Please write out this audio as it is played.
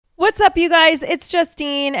What's up, you guys? It's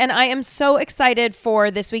Justine, and I am so excited for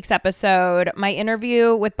this week's episode. My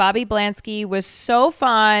interview with Bobby Blansky was so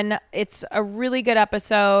fun. It's a really good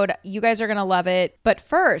episode. You guys are going to love it. But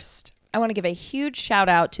first, I want to give a huge shout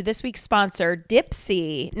out to this week's sponsor,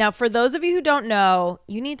 Dipsea. Now, for those of you who don't know,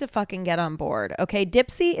 you need to fucking get on board, okay?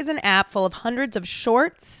 Dipsea is an app full of hundreds of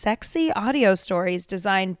short, sexy audio stories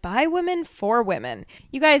designed by women for women.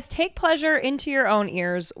 You guys take pleasure into your own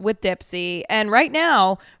ears with Dipsea. And right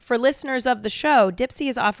now, for listeners of the show, Dipsea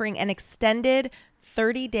is offering an extended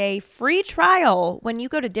 30-day free trial when you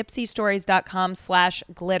go to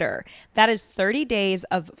dipseastories.com/glitter. That is 30 days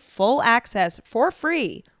of full access for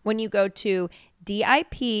free when you go to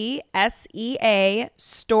DIPSEA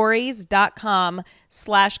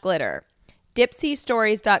stories.com/glitter.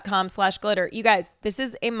 dipseastories.com/glitter. You guys, this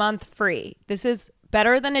is a month free. This is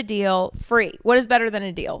better than a deal, free. What is better than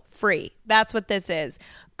a deal? Free. That's what this is.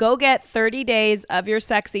 Go get 30 days of your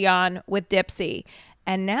sexy on with Dipsea.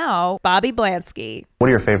 And now, Bobby Blansky. What are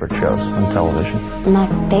your favorite shows on television? My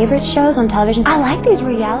favorite shows on television? I like these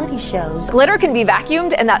reality shows. Glitter can be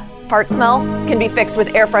vacuumed, and that fart smell can be fixed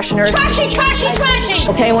with air fresheners. Trashy, trashy, trashy!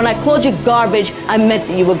 Okay, when I called you garbage, I meant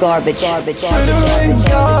that you were garbage. Garbage.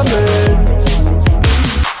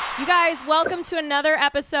 You guys, welcome to another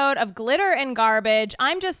episode of Glitter and Garbage.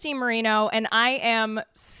 I'm Justine Marino, and I am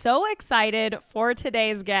so excited for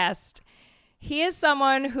today's guest. He is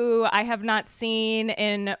someone who I have not seen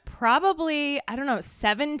in probably,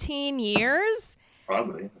 17 years.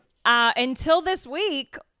 Probably. Until this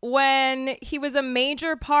week when he was a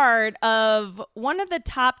major part of one of the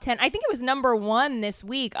top 10, I think it was number 1 this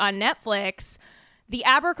week on Netflix, the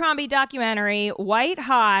Abercrombie documentary, White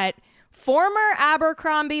Hot, former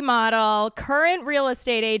Abercrombie model, current real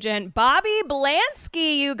estate agent, Bobby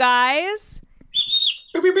Blansky, you guys.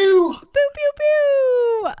 Boo, boo, boo. Boo, pew,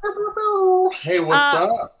 pew. Boo, boo, boo. Hey, what's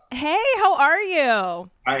up? Hey, how are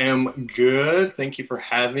you? I am good. Thank you for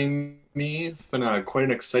having me. It's been quite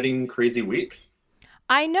an exciting, crazy week.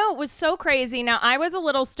 I know, it was so crazy. Now, I was a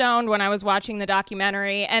little stoned when I was watching the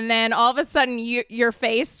documentary, and then all of a sudden your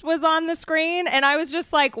face was on the screen, and I was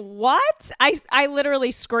just like, what? I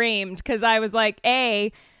literally screamed because I was like,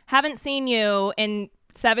 haven't seen you in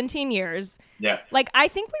 17 years. Yeah. Like, I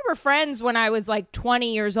think we were friends when I was like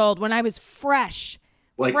 20 years old, when I was fresh.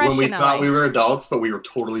 Like when we thought we were adults, but we were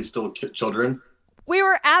totally still children. We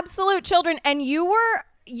were absolute children. And you were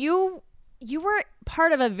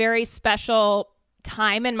part of a very special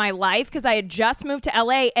time in my life because I had just moved to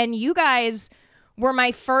LA, and you guys were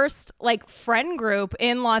my first like friend group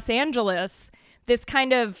in Los Angeles. This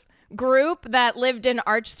kind of group that lived in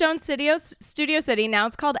Archstone Studio City. Now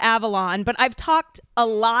it's called Avalon. But I've talked a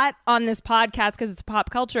lot on this podcast, because it's a pop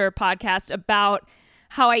culture podcast, about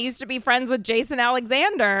how I used to be friends with Jason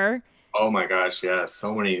Alexander. Oh my gosh, yeah.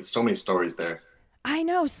 So many stories there. I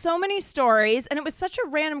know, so many stories. And it was such a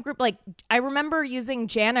random group. Like, I remember using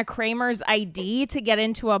Jana Kramer's ID to get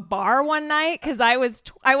into a bar one night because I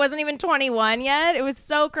wasn't even 21 yet. It was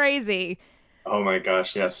so crazy. Oh my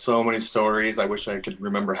gosh, yeah, so many stories. I wish I could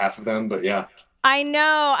remember half of them, but yeah. I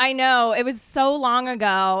know. It was so long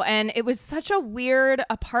ago, and it was such a weird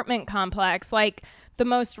apartment complex. Like, the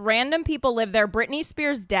most random people lived there. Britney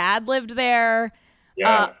Spears' dad lived there.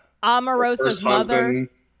 Yeah. Omarosa's mother. Husband.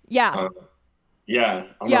 Yeah.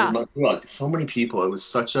 Well, so many people. It was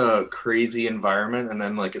such a crazy environment, and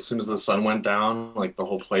then like as soon as the sun went down, like the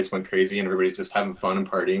whole place went crazy, and everybody's just having fun and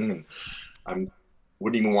partying, and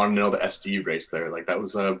wouldn't even want to know the STD rates there. Like, that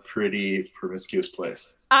was a pretty promiscuous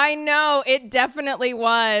place. I know, it definitely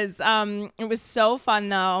was. It was so fun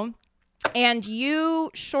though. And you,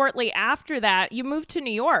 shortly after that, you moved to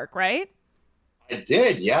New York, right? I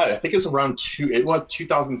did, yeah. I think it was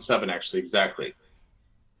 2007, actually, exactly.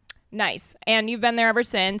 Nice. And you've been there ever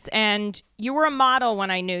since. And you were a model when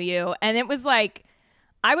I knew you. And it was like,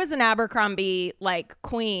 I was an Abercrombie like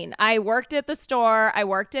queen. I worked at the store. I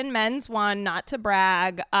worked in Men's One, not to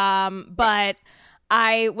brag, but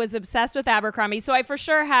I was obsessed with Abercrombie. So I for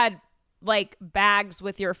sure had like bags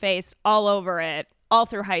with your face all over it all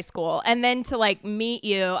through high school. And then to like meet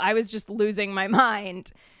you, I was just losing my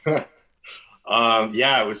mind.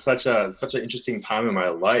 Yeah, it was such an interesting time in my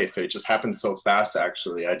life. It just happened so fast,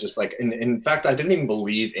 actually. I just like, in fact, I didn't even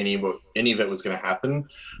believe any of it was going to happen.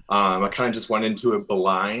 I kind of just went into it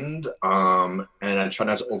blind, and I try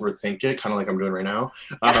not to overthink it, kind of like I'm doing right now.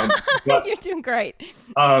 You're doing great.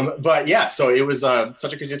 But yeah, so it was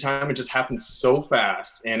such a crazy time. It just happened so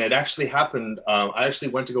fast, and it actually happened. I actually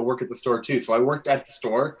went to go work at the store too. So I worked at the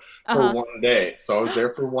store for one day. So I was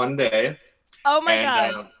there for one day. Oh my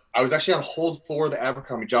God. I was actually on hold for the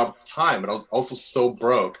Abercrombie job at the time, but I was also so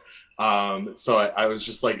broke So I was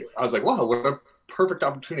just like, I was like, wow, what a perfect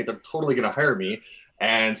opportunity. They're totally going to hire me.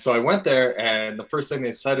 And so I went there, and the first thing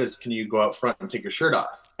they said is, can you go out front and take your shirt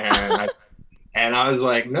off? And I was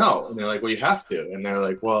like, no. And they're like, well, you have to. And they're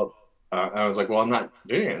like, well, I was like, well, I'm not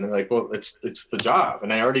doing it. And they're like, well, it's the job.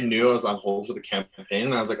 And I already knew I was on hold for the campaign.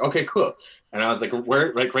 And I was like, okay, cool. And I was like,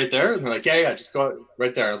 where, like right there? And they're like, yeah, just go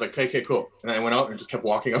right there. I was like, okay, cool. And I went out and just kept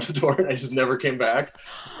walking out the door, and I just never came back.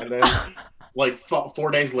 And then like 4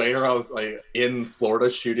 days later, I was like in Florida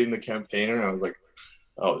shooting the campaign. And I was like,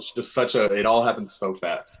 oh, it's just it all happened so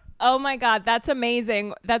fast. Oh my God, that's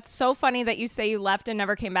amazing. That's so funny that you say you left and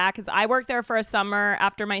never came back, because I worked there for a summer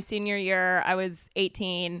after my senior year. I was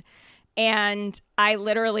 18, and I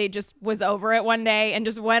literally just was over it one day and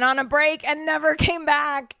just went on a break and never came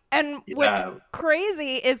back. And what's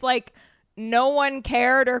crazy is like no one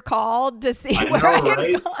cared or called to see where I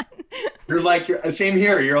had gone. You're like, same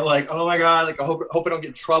here. You're like, oh my God, like I hope I don't get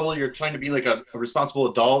in trouble. You're trying to be like a responsible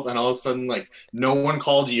adult, and all of a sudden, like no one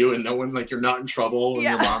called you, and no one, like, you're not in trouble, and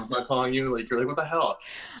your mom's not calling you. Like, you're like, what the hell?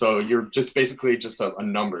 So you're just basically just a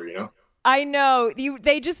number, you know? I know.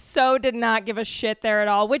 They just so did not give a shit there at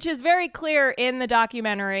all, which is very clear in the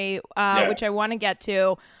documentary, which I want to get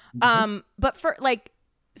to. But for like,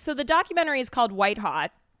 so the documentary is called White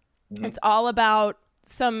Hot. It's all about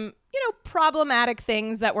some, problematic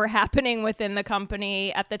things that were happening within the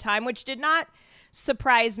company at the time, which did not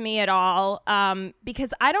surprise me at all.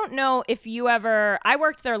 Because I don't know if I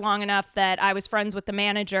worked there long enough that I was friends with the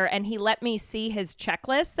manager, and he let me see his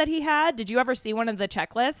checklist that he had. Did you ever see one of the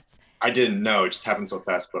checklists? I didn't know. It just happened so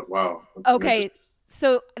fast, but wow. Okay.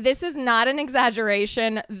 So this is not an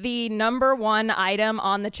exaggeration. The number one item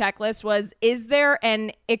on the checklist was, is there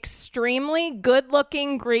an extremely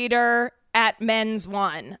good-looking greeter at Men's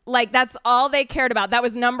One? Like, that's all they cared about. That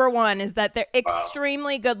was number one, is that they're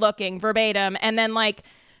extremely good-looking, verbatim. And then, like,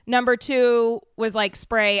 number two was, like,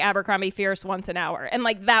 spray Abercrombie Fierce once an hour. And,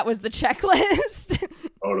 like, that was the checklist.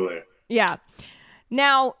 Totally. Yeah.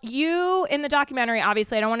 Now, you, in the documentary,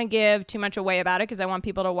 obviously, I don't want to give too much away about it because I want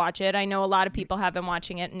people to watch it. I know a lot of people have been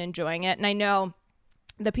watching it and enjoying it. And I know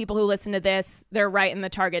the people who listen to this, they're right in the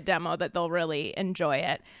target demo that they'll really enjoy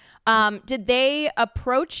it. Did they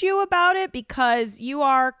approach you about it? Because you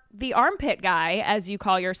are the armpit guy, as you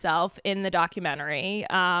call yourself in the documentary.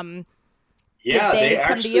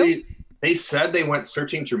 They said they went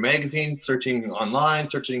searching through magazines, searching online,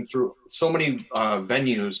 searching through so many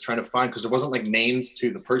venues trying to find, because there wasn't like names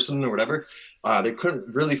to the person or whatever. They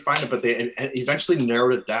couldn't really find it, but they eventually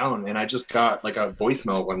narrowed it down. And I just got like a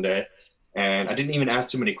voicemail one day, and I didn't even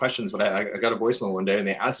ask too many questions, but I got a voicemail one day, and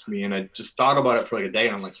they asked me, and I just thought about it for like a day,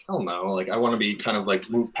 and I'm like, hell no, like I want to be kind of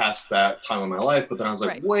like move past that time of my life. But then I was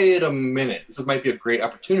like, wait a minute, this might be a great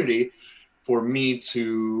opportunity for me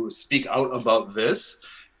to speak out about this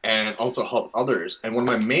and also help others. And one of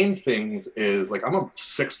my main things is, like, I'm a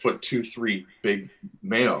 6'2", 3" big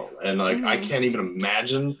male, and like I can't even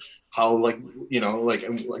imagine how, like, like,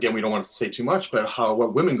 again, we don't want to say too much, but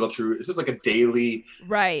what women go through. This is like a daily,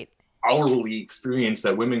 hourly experience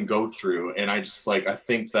that women go through. And I just, like, I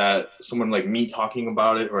think that someone like me talking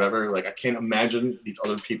about it or whatever, like, I can't imagine these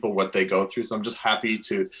other people what they go through. So I'm just happy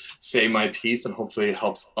to say my piece, and hopefully it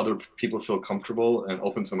helps other people feel comfortable and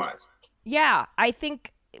open some eyes. Yeah, I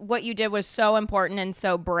think what you did was so important and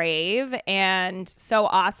so brave and so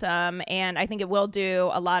awesome. And I think it will do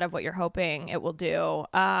a lot of what you're hoping it will do.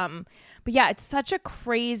 But yeah, it's such a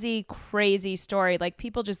crazy, crazy story. Like,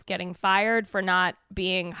 people just getting fired for not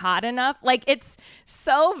being hot enough. Like, it's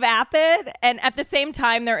so vapid. And at the same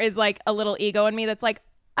time, there is like a little ego in me that's like,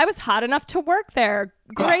 I was hot enough to work there.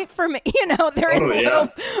 Great for me. There is a little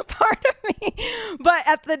part of me. But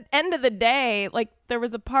at the end of the day, like, there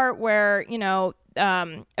was a part where,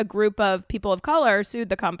 a group of people of color sued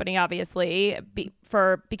the company, obviously,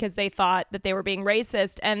 because they thought that they were being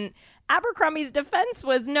racist. And Abercrombie's defense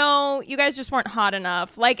was, no, you guys just weren't hot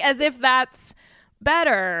enough. Like, as if that's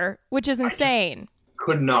better, which is insane. I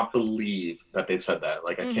could not believe that they said that.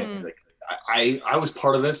 Like, I can't, like, I was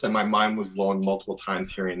part of this, and my mind was blown multiple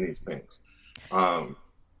times hearing these things.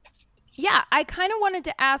 Yeah, I kind of wanted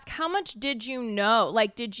to ask, how much did you know?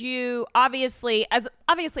 Like, did you obviously as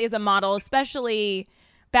a model, especially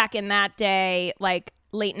back in that day, like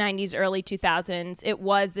late 90s, early 2000s, it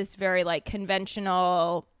was this very like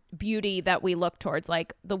conventional beauty that we looked towards.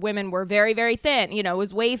 Like, the women were very, very thin, it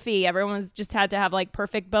was wafy. Everyone just had to have like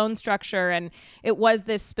perfect bone structure, and it was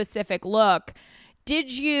this specific look.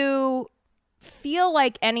 Did you feel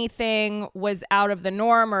like anything was out of the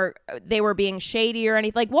norm, or they were being shady or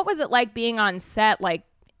anything? Like, what was it like being on set, like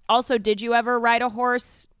also, did you ever ride a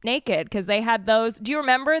horse naked? Because they had those. Do you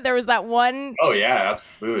remember? There was that one. Oh yeah,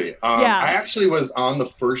 absolutely. Yeah. I actually was on the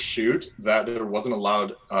first shoot that there wasn't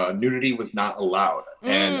allowed, nudity was not allowed.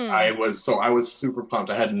 And I was super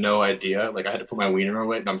pumped. I had no idea. Like I had to put my wiener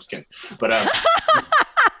away. No, I'm just kidding. But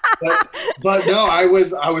but no, I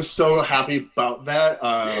was so happy about that.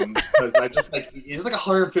 Because I just there's like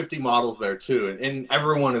 150 models there too. And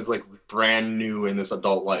everyone is like brand new in this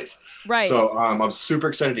adult life. Right. So I'm super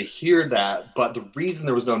excited to hear that. But the reason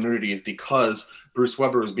there was no nudity is because Bruce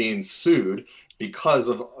Weber was being sued because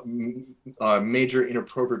of major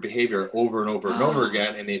inappropriate behavior over and over and over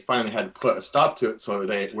again. And they finally had to put a stop to it. So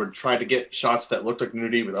they would try to get shots that looked like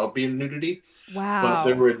nudity without being nudity. Wow. But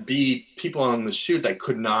there would be people on the shoot that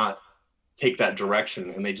could not take that direction,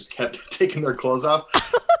 and they just kept taking their clothes off.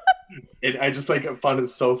 And I just found it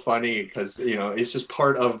so funny because, it's just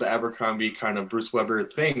part of the Abercrombie kind of Bruce Weber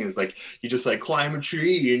thing is like, you just climb a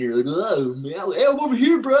tree and you're like, oh, man, hey, I'm over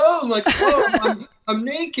here, bro. I'm like, oh, I'm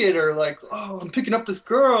naked, or like, oh, I'm picking up this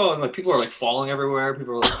girl. And people are falling everywhere.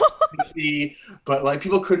 People are see, but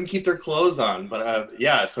people couldn't keep their clothes on. But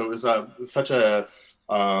yeah, so it was such a,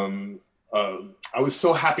 I was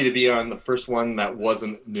so happy to be on the first one that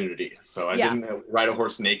wasn't nudity. So I didn't ride a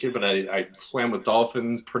horse naked, but I swam with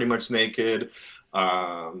dolphins pretty much naked.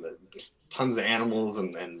 Tons of animals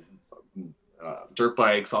and dirt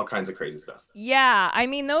bikes, all kinds of crazy stuff. Yeah. I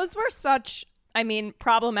mean, those were such,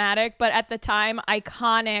 problematic, but at the time,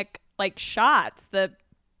 iconic shots, the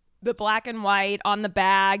black and white on the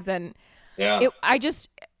bags. And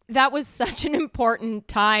that was such an important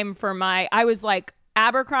time for I was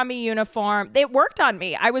Abercrombie uniform. It worked on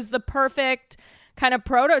me. I was the perfect kind of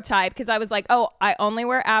prototype because I was like, oh, I only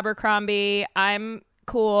wear Abercrombie. I'm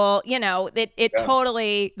cool. It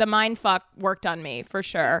totally, the mind fuck worked on me for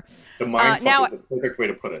sure. The mind fuck is the perfect way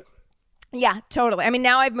to put it. Yeah, totally.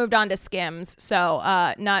 Now I've moved on to Skims, so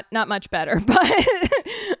not much better. But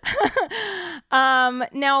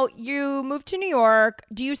now you moved to New York.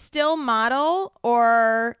 Do you still model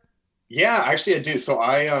or? Yeah, actually I do. So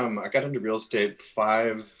I got into real estate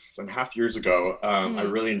 5.5 years ago. I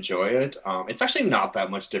really enjoy it. It's actually not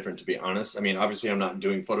that much different, to be honest. Obviously I'm not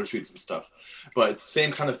doing photo shoots and stuff, but it's the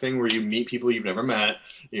same kind of thing where you meet people you've never met,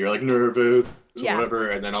 you're nervous or whatever,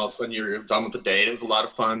 and then all of a sudden you're done with the date. It was a lot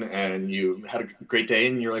of fun and you had a great day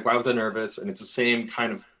and you're like, why was I nervous? And it's the same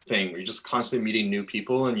kind of thing where you're just constantly meeting new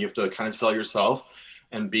people and you have to kind of sell yourself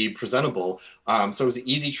and be presentable. So it was an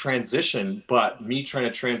easy transition, but me trying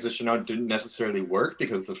to transition out didn't necessarily work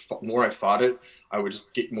because the more I fought it, I would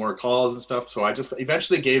just get more calls and stuff. So I just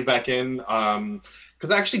eventually gave back in because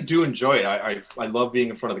I actually do enjoy it. I love being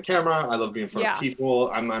in front of the camera. I love being in front of people.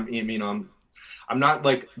 I'm not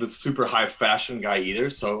the super high fashion guy either.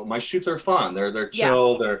 So my shoots are fun. They're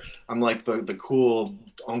chill. I'm the cool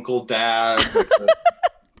uncle dad.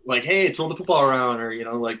 Hey, throw the football around,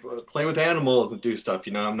 or play with animals and do stuff.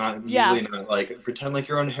 I'm not usually not pretend like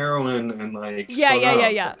you're on heroin and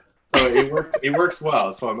yeah. So it works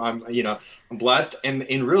well. So I'm blessed. And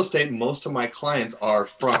in real estate, most of my clients are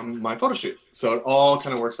from my photo shoots, so it all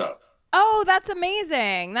kind of works out. Oh, that's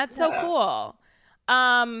amazing. That's so cool.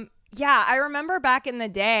 Yeah, I remember back in the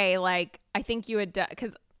day, I think you had done,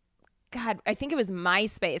 because God, I think it was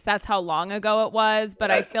MySpace. That's how long ago it was. But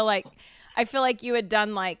yes. I feel like you had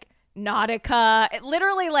done Nautica,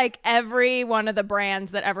 literally every one of the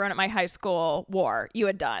brands that everyone at my high school wore, you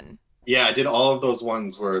had done. Yeah, I did all of those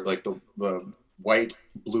ones where the white,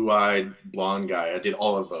 blue-eyed, blonde guy. I did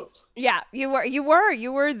all of those. Yeah, you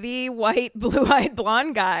were the white, blue-eyed,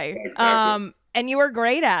 blonde guy. Yeah, exactly. And you were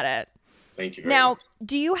great at it. Thank you very much.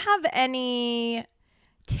 Do you have any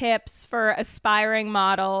tips for aspiring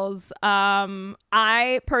models?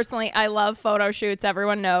 I personally love photo shoots.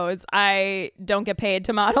 Everyone knows I don't get paid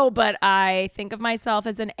to model, but I think of myself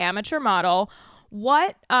as an amateur model.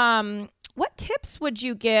 What tips would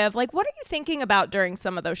you give? What are you thinking about during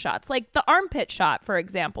some of those shots? The armpit shot, for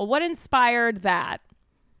example. What inspired that?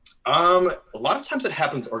 A lot of times it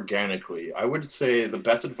happens organically. I would say the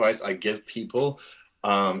best advice I give people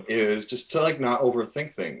is just to not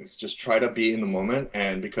overthink things. Just try to be in the moment,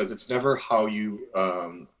 and because it's never how you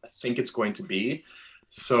think it's going to be.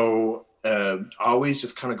 So always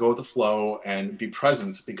just kind of go with the flow and be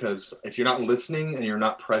present, because if you're not listening and you're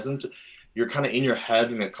not present, you're kind of in your head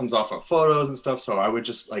and it comes off on photos and stuff. So I would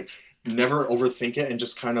just never overthink it and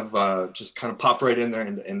just kind of pop right in there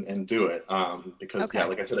and do it. Because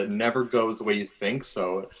like I said, it never goes the way you think.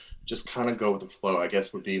 So just kind of go with the flow, I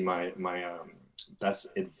guess, would be my best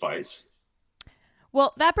advice.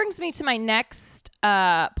 Well, that brings me to my next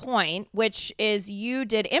point, which is you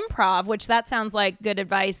did improv, which that sounds like good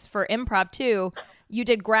advice for improv too. you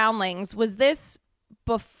did Groundlings. Was this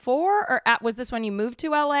before was this when you moved to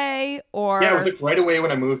LA or? Yeah, it was like right away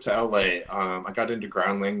when I moved to LA. I got into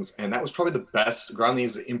Groundlings, and that was probably the best.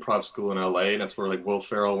 Groundlings is an improv school in LA, and that's where like Will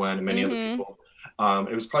Ferrell went and many other people.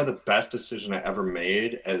 It was probably the best decision I ever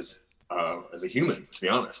made as a human, to be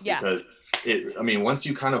honest. Yeah. Because once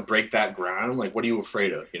you kind of break that ground, like, what are you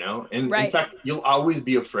afraid of, you know? And Right. in fact, you'll always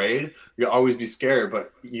be afraid. You'll always be scared,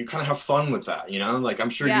 but you kind of have fun with that, you know? Like, I'm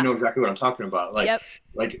sure you know exactly what I'm talking about. Like,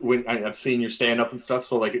 like when I've seen your stand up and stuff.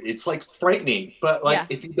 So like, it's like frightening, but like,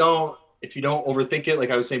 if you don't overthink it, like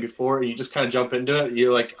I was saying before, and you just kind of jump into it,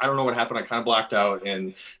 you're like, I don't know what happened. I kind of blacked out,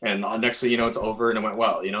 and next thing you know, it's over and it went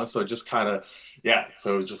well, you know? So just kind of,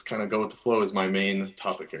 so just kind of go with the flow is my main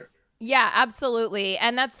topic here. Yeah, absolutely.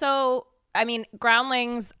 And that's so,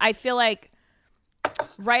 Groundlings, I feel like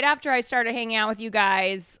right after I started hanging out with you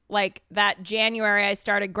guys, like that January, I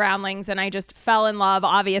started Groundlings and I just fell in love,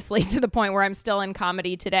 obviously, to the point where I'm still in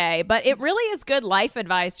comedy today. But it really is good life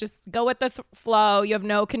advice. Just go with the flow. You have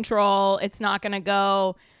no control. It's not going to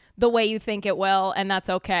go the way you think it will, and that's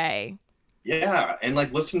okay. Yeah, and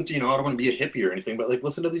like listen to, I don't want to be a hippie or anything, but like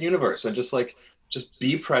listen to the universe and just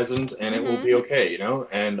be present, and it will be okay,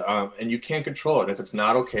 and you can't control it. If it's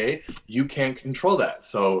not okay, you can't control that.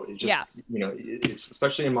 So it just, it's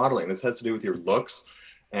especially in modeling, this has to do with your looks,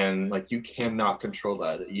 and like you cannot control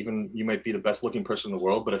that. Even you might be the best looking person in the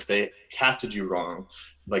world, but if they casted you wrong,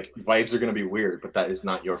 like vibes are going to be weird, but that is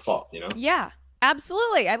not your fault, Yeah,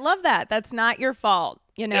 absolutely. I love that. That's not your fault,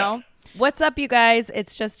 Yeah. What's up, you guys?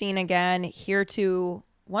 It's Justine again, here to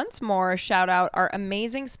once more shout out our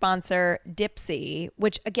amazing sponsor, Dipsea,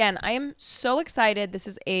 which again, I am so excited. This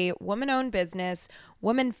is a woman-owned business,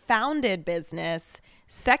 woman-founded business,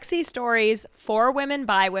 sexy stories for women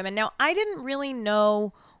by women. Now, I didn't really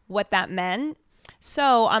know what that meant.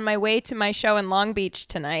 So on my way to my show in Long Beach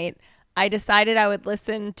tonight, I decided I would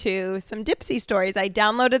listen to some Dipsea stories. I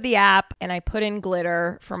downloaded the app and I put in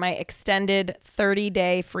Glitter for my extended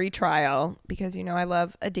 30-day free trial because, I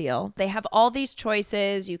love a deal. They have all these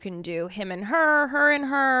choices. You can do him and her and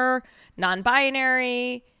her,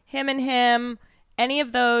 non-binary, him and him, any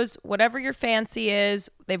of those, whatever your fancy is,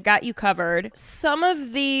 they've got you covered. Some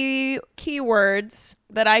of the keywords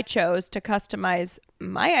that I chose to customize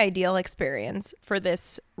my ideal experience for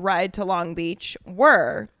this ride to Long Beach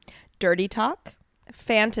were dirty talk,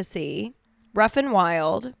 fantasy, rough and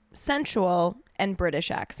wild, sensual, and British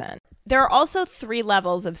accent. There are also 3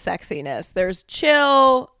 levels of sexiness. There's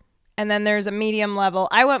chill, and then there's a medium level.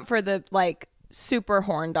 I went for the super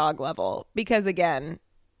horn dog level because, again,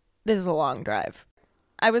 this is a long drive.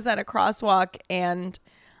 I was at a crosswalk and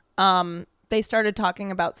they started talking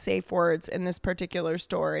about safe words in this particular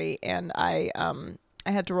story, and I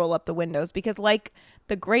had to roll up the windows because, like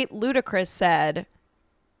the great Ludacris said,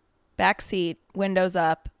 backseat, windows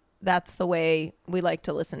up. That's the way we like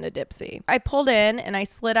to listen to Dipsea. I pulled in and I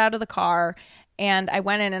slid out of the car and I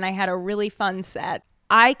went in and I had a really fun set.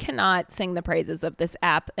 I cannot sing the praises of this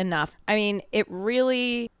app enough. It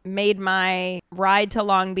really made my ride to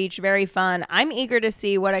Long Beach very fun. I'm eager to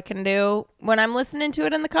see what I can do when I'm listening to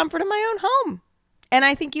it in the comfort of my own home. And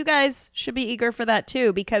I think you guys should be eager for that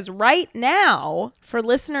too, because right now, for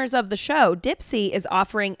listeners of the show, Dipsea is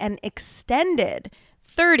offering an extended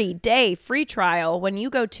 30-day free trial when you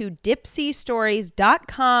go to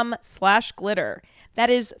dipseastories.com/glitter. That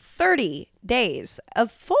is 30 days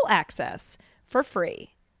of full access for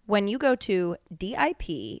free when you go to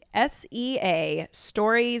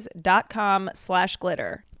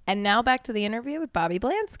dipseastories.com/glitter. And now back to the interview with Bobby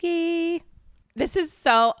Blansky. This is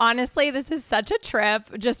such a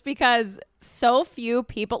trip just because so few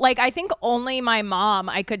people, I think only my mom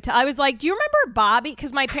I could tell. I was like, do you remember Bobby?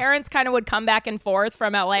 Because my parents kind of would come back and forth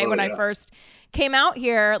from LA when I first came out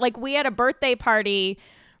here. We had a birthday party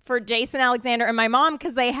for Jason Alexander and my mom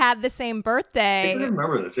because they had the same birthday. I didn't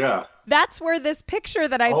remember this, yeah. That's where this picture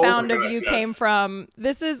that I found of you came from.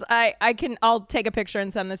 This is, I'll take a picture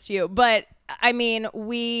and send this to you. But I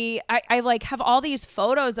have all these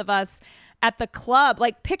photos of us at the club,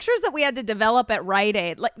 pictures that we had to develop at Rite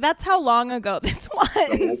Aid. That's how long ago this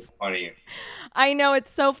was. So funny. I know, it's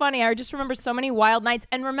so funny. I just remember so many wild nights.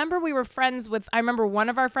 And remember, we were friends with, I remember one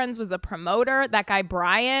of our friends was a promoter, that guy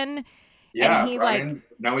Brian. Yeah, and he Brian.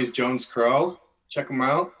 Now he's Jones Crow. Check him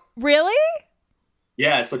out. Really?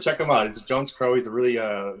 Yeah, so check him out. It's Jones Crow. He's a really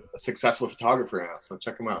successful photographer now, so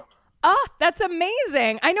check him out. Oh, that's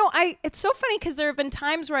amazing. I know. It's so funny because there have been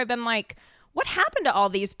times where I've been like, what happened to all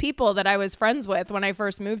these people that I was friends with when I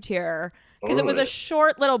first moved here? Because it was a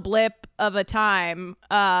short little blip of a time,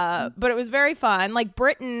 but it was very fun.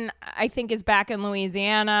 Britton, I think, is back in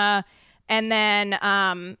Louisiana. And then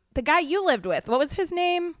the guy you lived with, what was his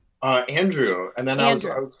name? Andrew. And then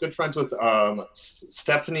Andrew. I was good friends with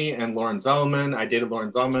Stephanie and Lauren Zellman. I dated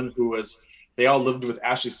Lauren Zellman, they all lived with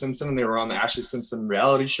Ashley Simpson, and they were on the Ashley Simpson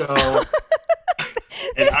reality show.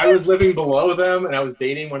 And I was living below them, and I was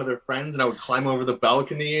dating one of their friends, and I would climb over the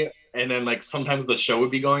balcony, and then like sometimes the show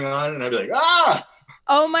would be going on, and I'd be like, ah!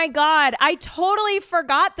 Oh my God. I totally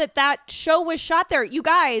forgot that show was shot there. You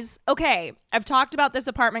guys, okay, I've talked about this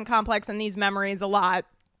apartment complex and these memories a lot.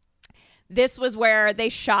 This was where they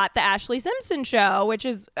shot the Ashley Simpson show, which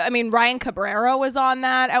is, I mean, Ryan Cabrera was on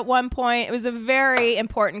that at one point. It was a very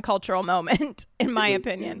important cultural moment, in my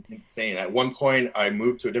opinion. It was insane. At one point, I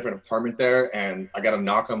moved to a different apartment there, and I got a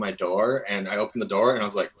knock on my door, and I opened the door, and I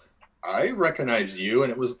was like, I recognize you.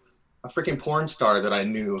 And it was a freaking porn star that I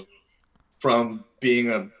knew from being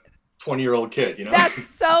a 20-year-old kid, you know? That's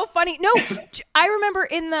so funny. No, I remember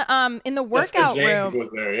in the workout Jessica James room.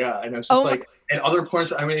 Was there, yeah. And I was just like, and other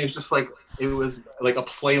porns, I mean, it was just like, it was like a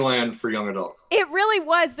playland for young adults. It really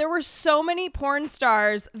was. There were so many porn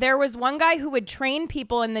stars. There was one guy who would train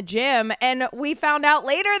people in the gym, and we found out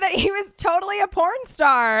later that he was totally a porn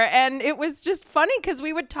star. And it was just funny because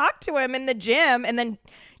we would talk to him in the gym, and then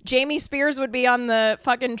Jamie Spears would be on the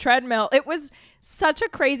fucking treadmill. It was such a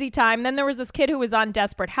crazy time. Then there was this kid who was on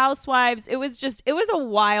Desperate Housewives. It was a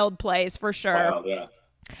wild place for sure. Wow, yeah.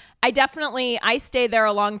 I stayed there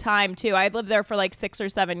a long time too. I lived there for like 6 or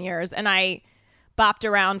 7 years, and I bopped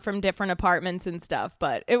around from different apartments and stuff,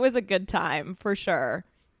 but it was a good time for sure.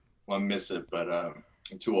 Well, I miss it, but I'm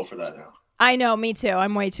too old for that now. I know, me too.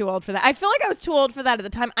 I'm way too old for that. I feel like I was too old for that at the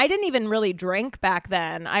time. I didn't even really drink back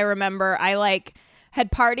then. I remember I had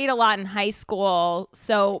partied a lot in high school,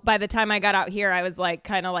 so by the time I got out here, I was like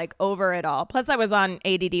kind of like over it all. Plus, I was on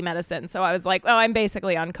ADD medicine, so I was like, "Oh, I'm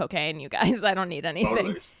basically on cocaine, you guys. I don't need anything."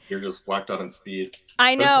 Totally. You're just whacked out on speed.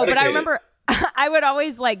 I know, but I remember I would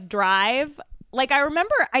always like drive. Like I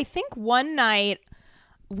remember, I think one night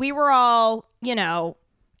we were all,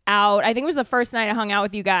 out. I think it was the first night I hung out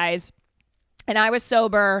with you guys, and I was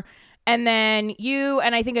sober. And then you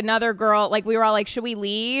and I think another girl, like we were all like, should we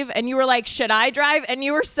leave? And you were like, should I drive? And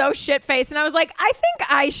you were so shit-faced. And I was like, I think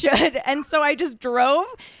I should. And so I just drove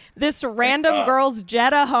this random girl's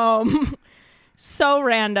Jetta home. So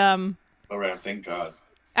random. Oh, right. Thank God.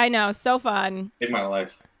 I know. So fun. Saved my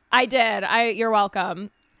life. I did. You're welcome.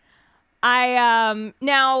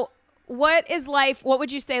 Now, what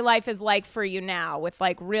would you say life is like for you now with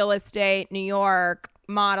like real estate, New York,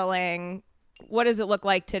 modeling? What does it look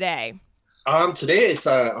like today? Today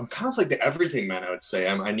I'm kind of like the everything man, I would say.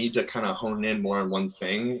 I need to kind of hone in more on one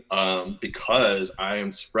thing because I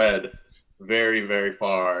am spread very, very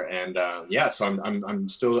far. And so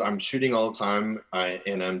I'm shooting all the time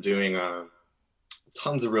and I'm doing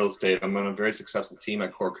tons of real estate. I'm on a very successful team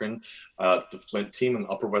at Corcoran. It's the Flint team on the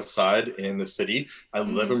Upper West Side in the city. I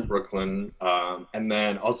live in Brooklyn. And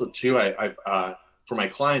then also too, I've for my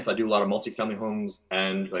clients, I do a lot of multifamily homes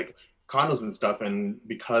and like condos and stuff, and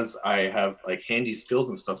because I have like handy skills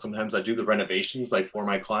and stuff, sometimes I do the renovations like for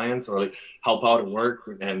my clients or like help out at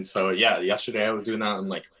work. And so yesterday I was doing that. I'm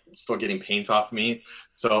like still getting paint off me,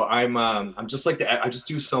 so I'm just like I just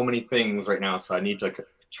do so many things right now, so I need to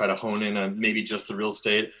try to hone in on maybe just the real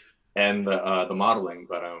estate and the modeling,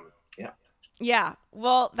 but yeah,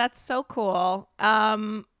 well, that's so cool.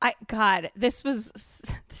 This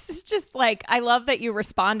is just like, I love that you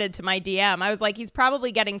responded to my DM. I was like, he's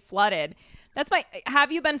probably getting flooded.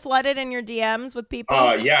 Have you been flooded in your DMs with people?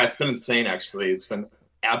 Yeah, it's been insane, actually. It's been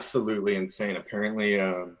absolutely insane. Apparently,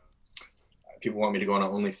 people want me to go on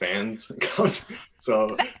an OnlyFans account.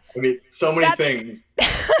 So, I mean, so many things.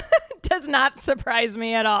 Does not surprise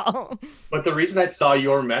me at all. But the reason I saw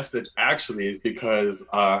your message actually is because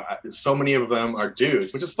so many of them are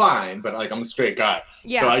dudes, which is fine, but like I'm a straight guy.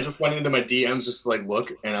 Yeah. So I just went into my DMs just to like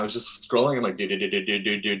look, and I was just scrolling. I'm like, dude.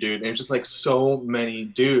 And it's just like so many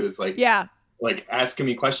dudes like asking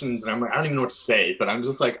me questions, and I'm like, I don't even know what to say, but I'm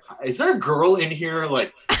just like, is there a girl in here?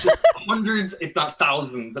 Like just hundreds, if not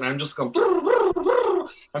thousands. And I'm just going,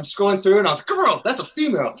 I'm scrolling through, and I was like, girl, that's a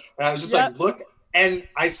female. And I was just like, look. And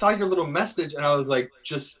I saw your little message, and I was like,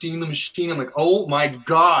 Justine the Machine. I'm like, oh my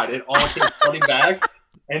God, it all came flooding back.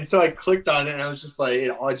 And so I clicked on it, and I was just like,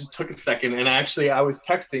 it just took a second. And actually, I was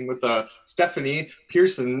texting with Stephanie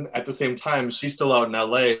Pearson at the same time. She's still out in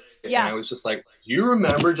LA. Yeah. And I was just like, do you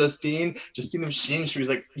remember Justine the Machine? She was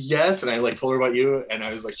like, yes. And I like told her about you. And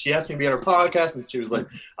I was like, she asked me to be on her podcast. And she was like,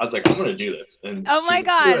 I was like, I'm going to do this. And oh my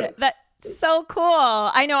God. Like, so cool.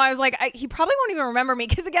 I know. I was like, he probably won't even remember me.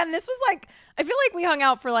 Because again, this was like, I feel like we hung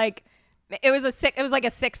out for like it was like a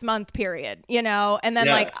 6-month period, you know? And then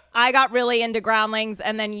like I got really into Groundlings,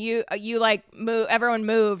 and then you like everyone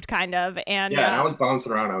moved kind of. And and I was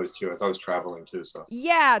bouncing around always too, as I was traveling too. So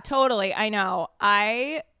yeah, totally. I know.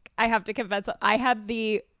 I have to confess, I had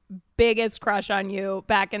the biggest crush on you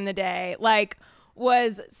back in the day. Like,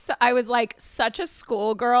 I was like such a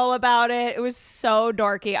schoolgirl about it. It was so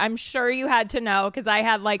dorky. I'm sure you had to know, because I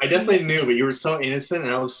had like, I definitely knew, but you were so innocent,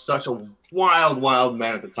 and I was such a wild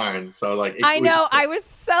man at the time. So like, I know, I was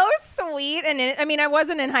so sweet, and I mean, I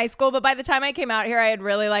wasn't in high school, but by the time I came out here, I had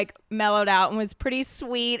really like mellowed out and was pretty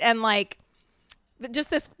sweet, and like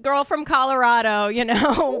just this girl from Colorado, you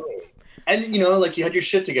know. And, you know, like you had your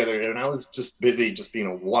shit together, and I was just busy just being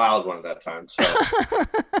a wild one at that time. So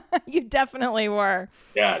you definitely were.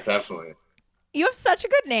 Yeah, definitely. You have such a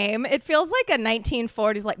good name. It feels like a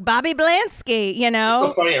 1940s, like Bobby Blansky, you know?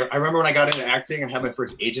 It's so funny. I remember when I got into acting, I had my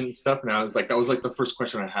first agent and stuff, and I was like, that was like the first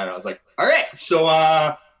question I had. I was like, all right, so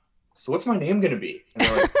what's my name going to be? And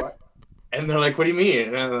they're like, what? And they're like, what do you mean?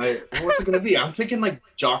 And I'm like, well, what's it going to be? I'm thinking like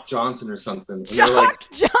Jock Johnson or something. And Jock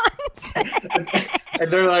Johnson. And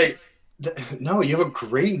they're like, no, you have a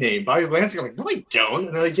great name, Bobby Blansky. I'm like, no, I don't.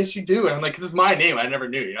 And they're like, yes, you do. And I'm like, this is my name. I never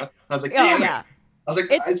knew, you know? And I was like, damn it. I was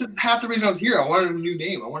like, this is half the reason I was here. I wanted a new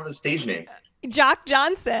name. I wanted a stage name. Jock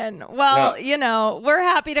Johnson. Well, you know, we're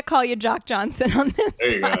happy to call you Jock Johnson on this There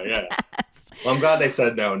you podcast. go, yeah. Well, I'm glad they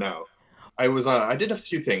said no. I did a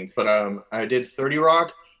few things, but I did 30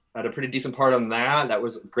 Rock. I had a pretty decent part on that. That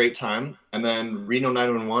was a great time. And then Reno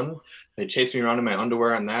 911, they chased me around in my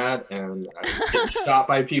underwear on that, and I was getting shot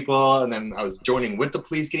by people, and then I was joining with the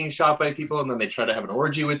police getting shot by people, and then they tried to have an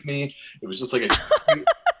orgy with me. It was just like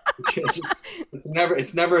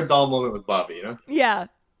it's never a dull moment with Bobby, you know? Yeah,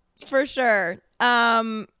 for sure.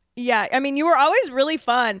 Yeah, I mean, you were always really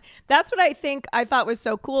fun. That's what I thought was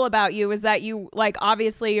so cool about you, is that you, like,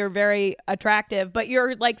 obviously you're very attractive, but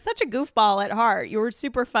you're like such a goofball at heart. You were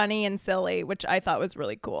super funny and silly, which I thought was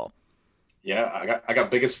really cool. Yeah, I got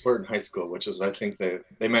biggest flirt in high school, which is, I think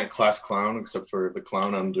they meant class clown, except for the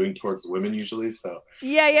clown I'm doing towards the women usually. So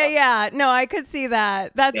yeah. No, I could see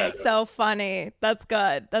that. That's so funny. That's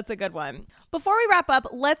good. That's a good one. Before we wrap up,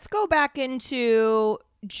 let's go back into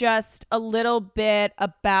just a little bit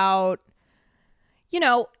about, you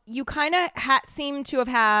know, you kind of seem to have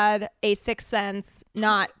had a sixth sense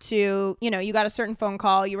not to, you know, you got a certain phone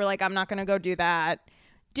call. You were like, I'm not going to go do that.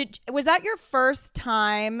 Was that your first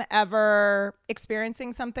time ever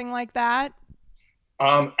experiencing something like that?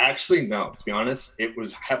 Actually, no. To be honest, it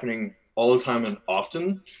was happening all the time and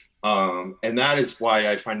often. And that is why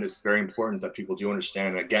I find this very important that people do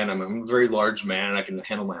understand. Again, I'm a very large man. I can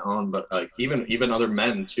handle my own, but like even other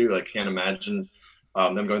men too, like can't imagine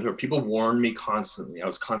them going through it. People warn me constantly. I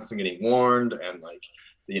was constantly getting warned, and like,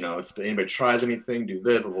 you know, if anybody tries anything, do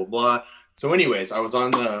this, blah, blah, blah. So anyways, I was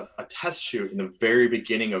on a test shoot in the very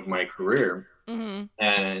beginning of my career. Mm-hmm.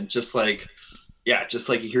 And just like you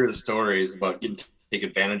hear the stories about getting taken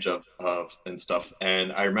advantage of and stuff.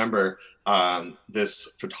 And I remember this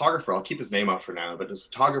photographer, I'll keep his name out for now, but this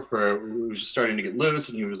photographer was just starting to get loose,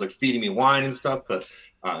 and he was like feeding me wine and stuff. But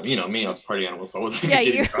you know me, I was a party animal, so I wasn't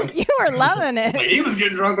getting drunk. You were loving it. Like, he was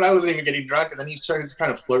getting drunk, but I wasn't even getting drunk. And then he started to kind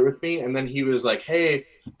of flirt with me, and then he was like, hey,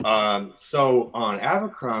 so on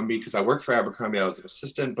Abercrombie, because I worked for Abercrombie, I was an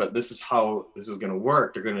assistant, but this is how this is going to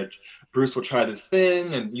work. Bruce will try this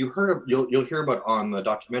thing, and you'll hear about on the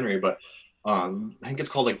documentary, but I think it's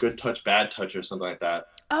called like Good Touch, Bad Touch or something like that.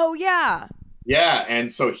 Oh yeah. Yeah. And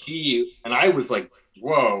so I was like,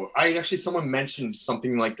 whoa, someone mentioned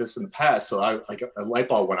something like this in the past. So a light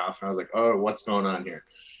bulb went off, and I was like, oh, what's going on here?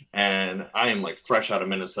 And I am like fresh out of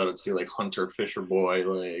Minnesota too, like hunter, fisher boy,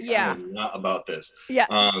 like, yeah, I'm not about this. Yeah.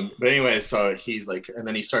 But anyway, so he's like, and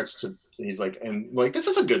then he's like, and like, this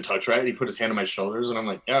is a good touch, right? And he put his hand on my shoulders, and I'm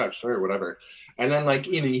like, yeah, sure, whatever. And then like,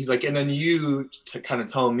 you know, he's like, and then you kind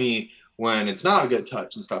of tell me when it's not a good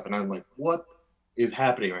touch and stuff. And I'm like, what is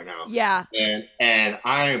happening right now? Yeah. And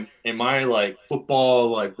I'm in my like football,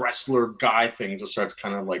 like wrestler guy thing just starts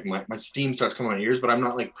kind of like my steam starts coming out of my ears, but I'm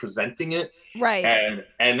not like presenting it. Right.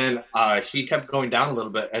 And then he kept going down a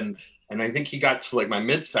little bit, and I think he got to like my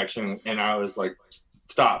midsection, and I was like,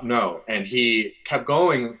 stop, no. And he kept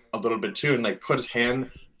going a little bit too, and like put his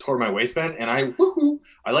hand toward my waistband, and I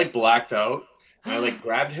like blacked out. And I like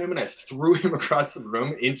grabbed him, and I threw him across the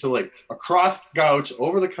room into like across the couch,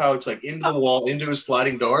 over the couch, like into the wall, into a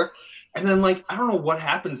sliding door. And then like, I don't know what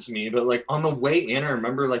happened to me, but like on the way in, I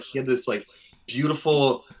remember like he had this like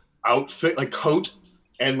beautiful outfit, like coat,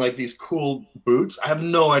 and like these cool boots. I have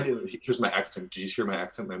no idea. Here's my accent. Did you hear my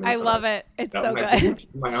accent? I love it. It's so good.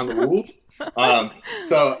 Am I on the wolf?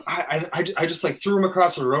 So I just like threw him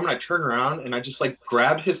across the room, and I turned around and I just like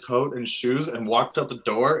grabbed his coat and shoes and walked out the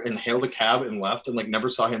door and hailed a cab and left, and like never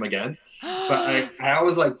saw him again. But I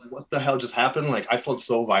was like, what the hell just happened? Like I felt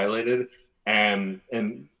so violated, and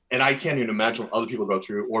I can't even imagine what other people go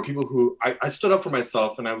through, or people who I stood up for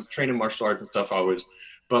myself, and I was trained in martial arts and stuff always.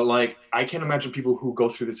 But like, I can't imagine people who go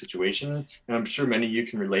through this situation, and I'm sure many of you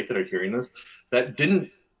can relate that are hearing this, that didn't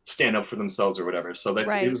stand up for themselves or whatever. So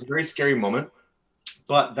it was a very scary moment.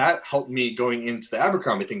 But that helped me going into the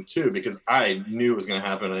Abercrombie thing too, because I knew it was going to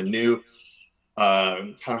happen. I knew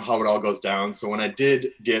kind of how it all goes down. So when I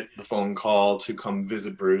did get the phone call to come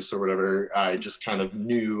visit Bruce or whatever, I just kind of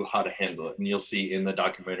knew how to handle it. And you'll see in the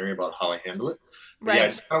documentary about how I handle it. Right. Yeah, I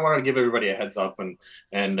just kind of wanted to give everybody a heads up,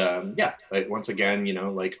 and like once again,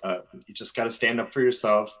 you just got to stand up for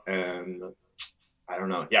yourself. And I don't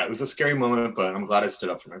know. Yeah, it was a scary moment, but I'm glad I stood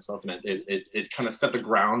up for myself, and it kind of set the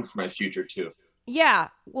ground for my future too. Yeah.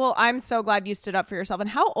 Well, I'm so glad you stood up for yourself.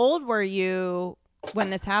 And how old were you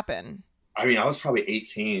when this happened? I mean, I was probably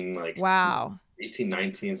 18, like wow, 18,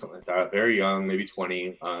 19, something like that. Very young, maybe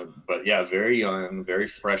 20. But yeah, very young, very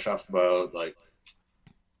fresh off the boat, like,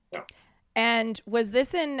 yeah. And was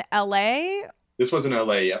this in LA? This was in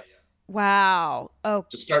LA, yeah. Wow. Oh,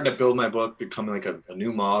 just starting to build my book, becoming like a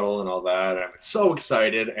new model and all that. I'm so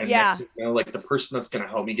excited. And next, like the person that's going to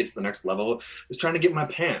help me get to the next level is trying to get my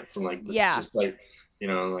pants. And like, it's just like,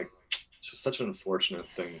 like it's just such an unfortunate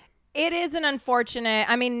thing. It is an unfortunate.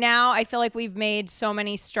 I mean, now I feel like we've made so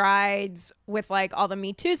many strides with like all the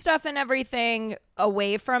Me Too stuff and everything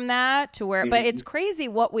away from that to where, but it's crazy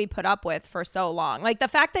what we put up with for so long. Like the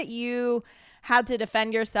fact that you had to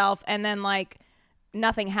defend yourself and then like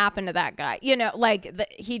nothing happened to that guy, like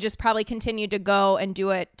he just probably continued to go and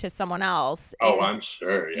do it to someone else. Oh, I'm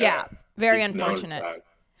sure. Yeah. Very unfortunate.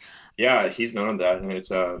 Yeah, he's known that, and it's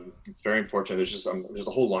very unfortunate. There's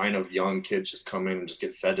a whole line of young kids just come in and just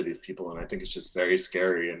get fed to these people, and I think it's just very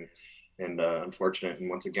scary and unfortunate. And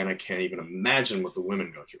once again, I can't even imagine what the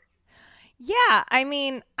women go through. Yeah, I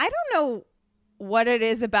mean, I don't know what it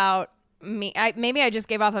is about me. Maybe I just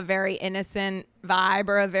gave off a very innocent vibe,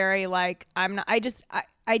 or a very like I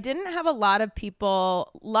didn't have a lot of people,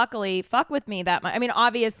 luckily, fuck with me that much. I mean,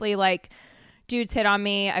 obviously, like dudes hit on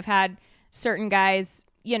me. I've had certain guys,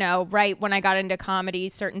 right when I got into comedy,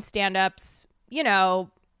 certain stand-ups,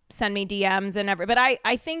 send me DMs and but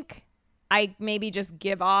I think I maybe just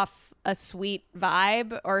give off a sweet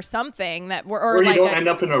vibe or something that or you like don't end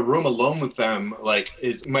up in a room alone with them. Like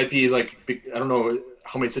it might be like, I don't know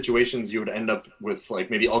how many situations you would end up with,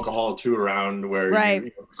 like maybe alcohol too around where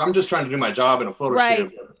I'm just trying to do my job in a photo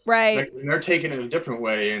shoot. Right. Like, and they're taking it a different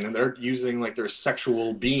way, and they're using like their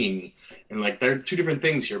sexual being, and like they're two different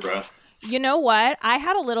things here, bro. You know what? I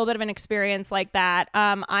had a little bit of an experience like that.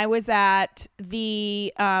 I was at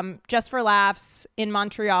the Just for Laughs in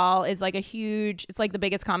Montreal. Is like it's like the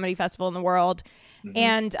biggest comedy festival in the world. Mm-hmm.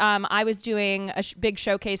 And I was doing a big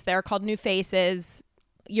showcase there called New Faces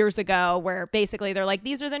years ago, where basically they're like,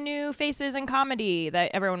 these are the new faces in comedy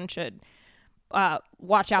that everyone should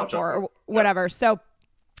watch out for or whatever. So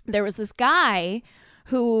there was this guy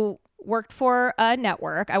who worked for a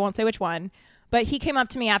network. I won't say which one. But he came up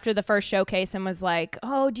to me after the first showcase and was like,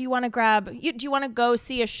 "Oh, do you want to go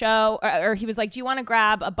see a show?" Or he was like, "Do you want to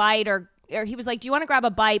grab a bite?" Or he was like, "Do you want to grab a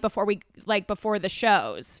bite before the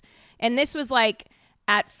shows?" And this was like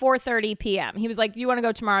at 4:30 p.m. He was like, "Do you want to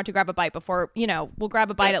go tomorrow to grab a bite before, we'll grab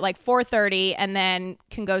a bite at like 4:30 and then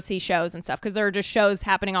can go see shows and stuff, because there are just shows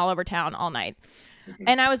happening all over town all night." Mm-hmm.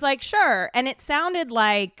 And I was like, "Sure." And it sounded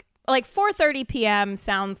like 4:30 p.m.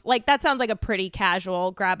 sounds like a pretty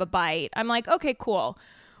casual grab a bite. I'm like, okay, cool.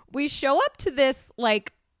 We show up to this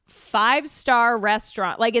like 5-star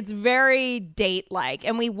restaurant. Like it's very date-like.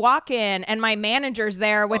 And we walk in and my manager's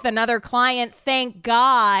there with another client, thank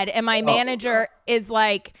God. And my manager is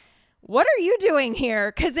like, "What are you doing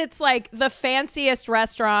here?" Because it's like the fanciest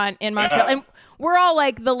restaurant in Montreal. And we're all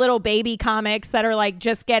like the little baby comics that are like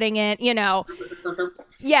just getting in,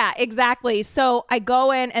 Yeah, exactly. So I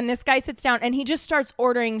go in and this guy sits down and he just starts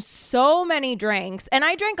ordering so many drinks. And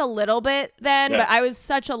I drank a little bit then, but I was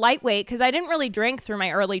such a lightweight because I didn't really drink through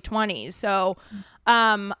my early 20s. So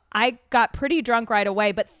I got pretty drunk right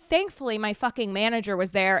away. But thankfully, my fucking manager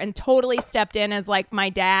was there and totally stepped in as like my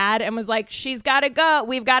dad and was like, "She's got to go.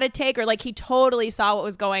 We've got to take her." Like he totally saw what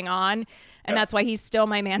was going on. And that's why he's still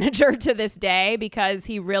my manager to this day, because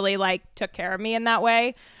he really like took care of me in that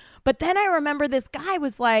way. But then I remember this guy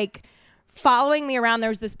was like following me around. There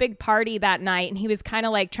was this big party that night and he was kind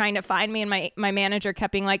of like trying to find me, and my manager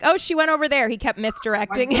kept being like, "Oh, she went over there." He kept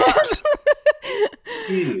misdirecting him.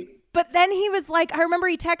 But then he was like, I remember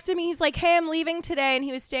he texted me. He's like, hey, I'm leaving today. And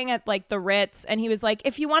he was staying at like the Ritz. And he was like,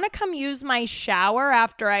 if you want to come use my shower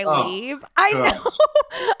after I leave. I know.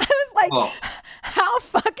 I was like, how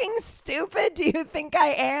fucking stupid do you think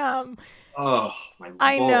I am? Oh, my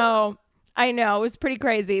Lord. I know. It was pretty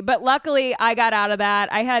crazy. But luckily I got out of that.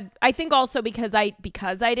 I think also because I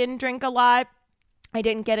didn't drink a lot, I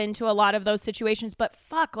didn't get into a lot of those situations. But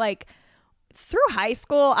fuck, like, through high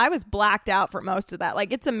school, I was blacked out for most of that.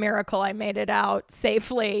 Like, it's a miracle I made it out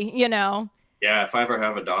safely, you know? Yeah, if I ever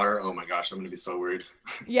have a daughter, oh my gosh, I'm going to be so worried.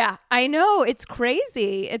 Yeah, I know. It's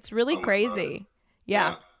crazy. It's really crazy.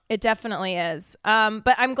 Yeah, it definitely is.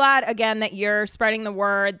 But I'm glad, again, that you're spreading the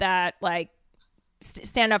word that, like,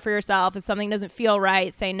 stand up for yourself. If something doesn't feel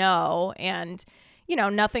right, say no. And, you know,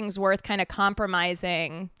 nothing's worth kind of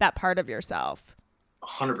compromising that part of yourself.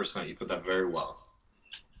 100%. You put that very well.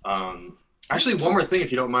 Actually, one more thing,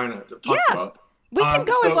 if you don't mind talking about. We can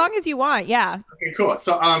go as long as you want. Yeah. Okay, cool.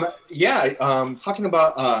 So, talking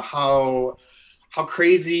about how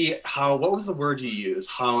crazy, what was the word you used?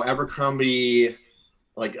 How Abercrombie,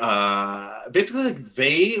 like, basically, like,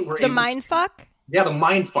 they were the mind fuck. Yeah, the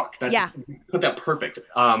mind fuck. You put that perfect.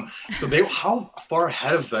 So how far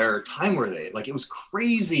ahead of their time were they? Like, it was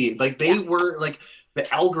crazy. Like, they were like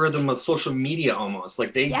the algorithm of social media almost.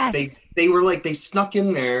 Like, they were like, they snuck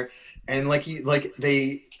in there. And it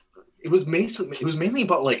was mainly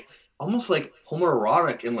about like almost like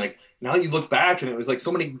homoerotic, and like now you look back and it was like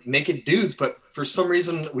so many naked dudes, but for some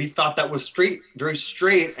reason we thought that was very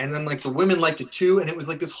straight, and then like the women liked it too, and it was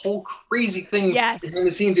like this whole crazy thing behind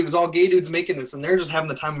the scenes. It was all gay dudes making this, and they're just having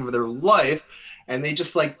the time of their life, and they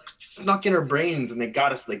just like snuck in our brains, and they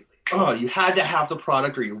got us like, oh, you had to have the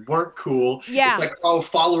product or you weren't cool. Yeah. It's like, oh,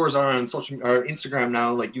 followers are on Instagram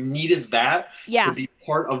now. Like, you needed that to be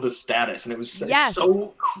part of the status. And it was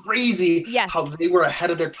so crazy how they were ahead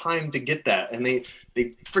of their time to get that. And they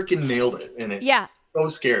freaking nailed it. And it's so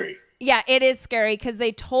scary. Yeah, it is scary because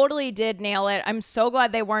they totally did nail it. I'm so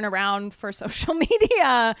glad they weren't around for social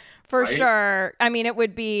media for sure. I mean, it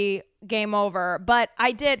would be game over. But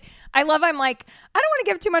I'm like, I don't want to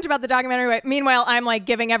give too much about the documentary. Meanwhile, I'm like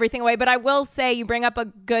giving everything away. But I will say, you bring up a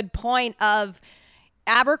good point of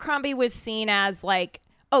Abercrombie was seen as like,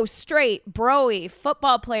 oh, straight, bro-y,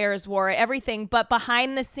 football players wore it, everything. But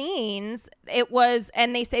behind the scenes, it was,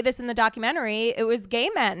 and they say this in the documentary, it was gay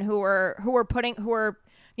men who were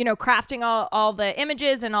you know, crafting all the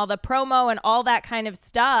images and all the promo and all that kind of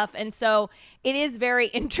stuff. And so it is very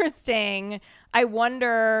interesting. I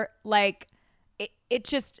wonder, like, it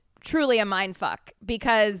just truly a mind fuck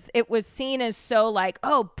because it was seen as so like,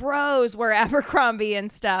 oh, bros were Abercrombie and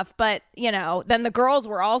stuff. But, you know, then the girls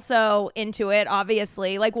were also into it,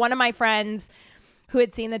 obviously. Like, one of my friends who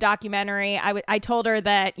had seen the documentary, I told her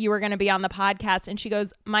that you were going to be on the podcast, and she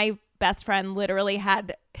goes, my best friend literally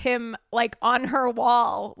had him like on her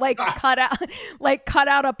wall, like cut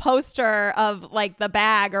out a poster of like the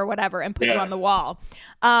bag or whatever and put it on the wall.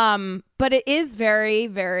 But it is very,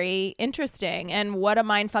 very interesting, and what a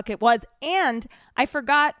mindfuck it was. And I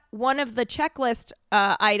forgot one of the checklist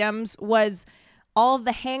items was all of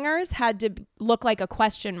the hangers had to look like a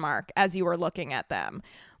question mark as you were looking at them.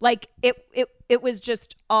 Like it was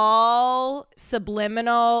just all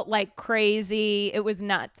subliminal, like crazy. It was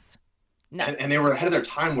nuts. And they were ahead of their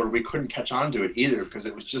time where we couldn't catch on to it either, because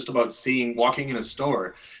it was just about walking in a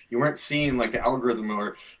store. You weren't seeing like the algorithm,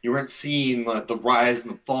 or you weren't seeing the rise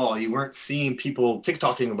and the fall. You weren't seeing people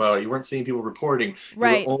TikToking about it. You weren't seeing people reporting.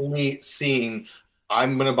 Right. You were only seeing,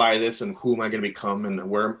 I'm going to buy this, and who am I going to become, and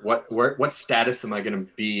what status am I going to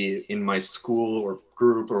be in my school or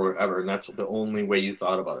group or whatever. And that's the only way you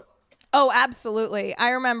thought about it. Oh, absolutely. I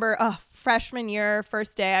remember, freshman year,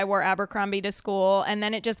 first day, I wore Abercrombie to school, and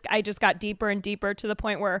then I just got deeper and deeper to the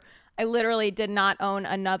point where I literally did not own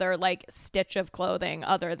another like stitch of clothing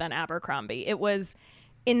other than Abercrombie. It was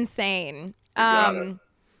insane.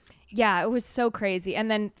 Yeah, it was so crazy.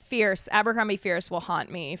 And then Abercrombie Fierce will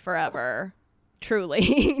haunt me forever.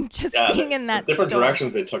 Truly. Just being in that the different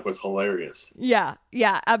directions they took was hilarious. Yeah,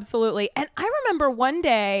 absolutely. And I remember one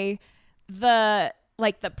day the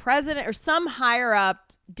president or some higher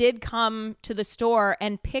up did come to the store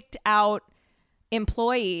and picked out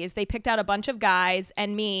employees. They picked out a bunch of guys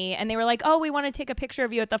and me, and they were like, oh, we want to take a picture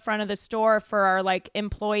of you at the front of the store for our like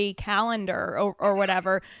employee calendar or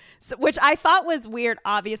whatever. So, which I thought was weird.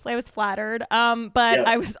 Obviously I was flattered. But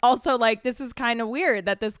I was also like, this is kind of weird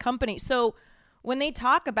that this company. So when they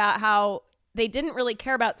talk about how they didn't really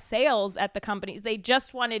care about sales at the companies, they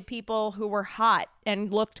just wanted people who were hot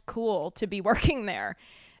and looked cool to be working there.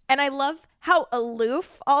 And I love how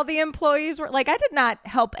aloof all the employees were. Like, I did not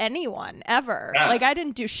help anyone ever. Yeah. Like, I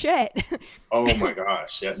didn't do shit. Oh my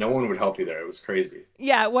gosh. Yeah. No one would help you there. It was crazy.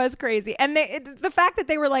 Yeah, it was crazy. And the fact that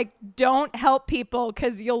they were like, don't help people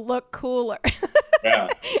because you'll look cooler. Yeah.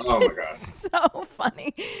 Oh my God. So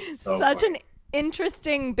funny. Such an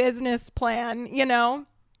interesting business plan, you know?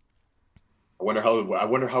 I wonder how it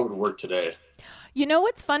would work today. You know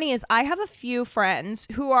what's funny is I have a few friends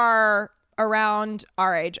who are around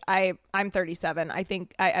our age. I'm 37. I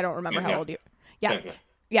think I don't remember how old you. Yeah.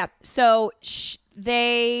 Yeah. So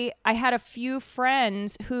I had a few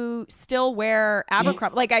friends who still wear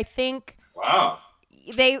Abercrombie. Like, I think Wow.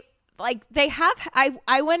 they have.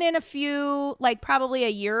 I went in a few, like, probably a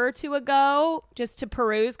year or two ago just to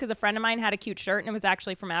peruse because a friend of mine had a cute shirt and it was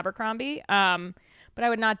actually from Abercrombie. But I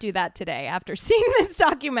would not do that today after seeing this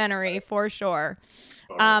documentary for sure.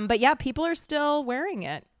 But yeah, people are still wearing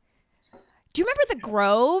it. Do you remember the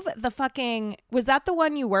Grove? Was that the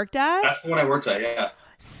one you worked at? That's the one I worked at, yeah.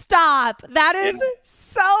 Stop. That is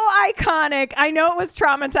so iconic. I know it was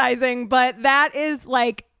traumatizing, but that is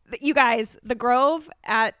like, you guys, the Grove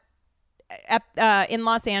in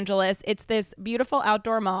Los Angeles, it's this beautiful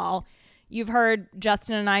outdoor mall. You've heard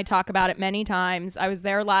Justin and I talk about it many times. I was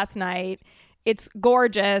there last night. It's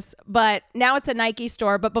gorgeous, but now it's a Nike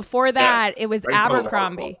store. But before that, it was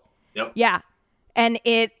Abercrombie. Yep. Yeah. And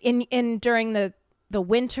during the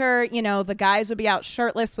winter, you know, the guys would be out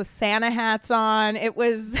shirtless with Santa hats on. It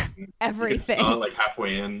was everything. It's like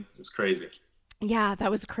halfway in. It was crazy. Yeah,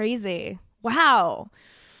 that was crazy. Wow.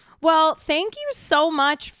 Well, thank you so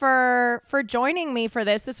much for joining me for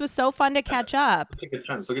this. This was so fun to catch up. Take your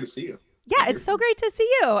time. It's so good to see you. Yeah, it's so great to see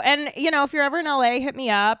you. And, you know, if you're ever in LA, hit me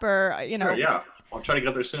up or, you know. Sure, yeah, I'll try to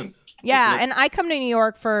get there soon. Yeah, and I come to New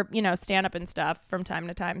York for, you know, stand-up and stuff from time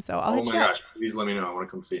to time. So I'll hit you up. Oh my gosh, please let me know. I want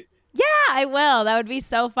to come see. Yeah, I will. That would be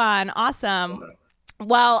so fun. Awesome. Okay.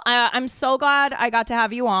 Well, I'm so glad I got to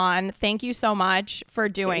have you on. Thank you so much for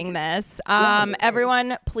doing this.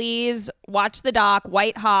 Everyone, please watch the doc,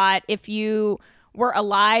 White Hot. If you were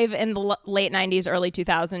alive in the late 90s, early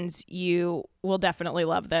 2000s, you will definitely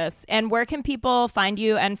love this. And where can people find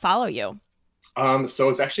you and follow you? So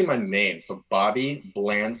it's actually my name. So Bobby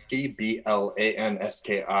Blanski,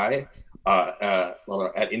 Blanski,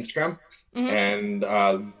 at Instagram. Mm-hmm.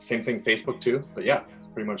 And same thing, Facebook too. But yeah,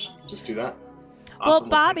 pretty much just do that. Awesome. Well,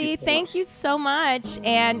 Bobby, thank you so much.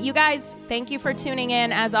 And you guys, thank you for tuning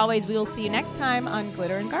in. As always, we will see you next time on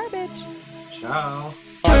Glitter and Garbage. Ciao.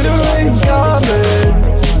 Glitter and Garbage.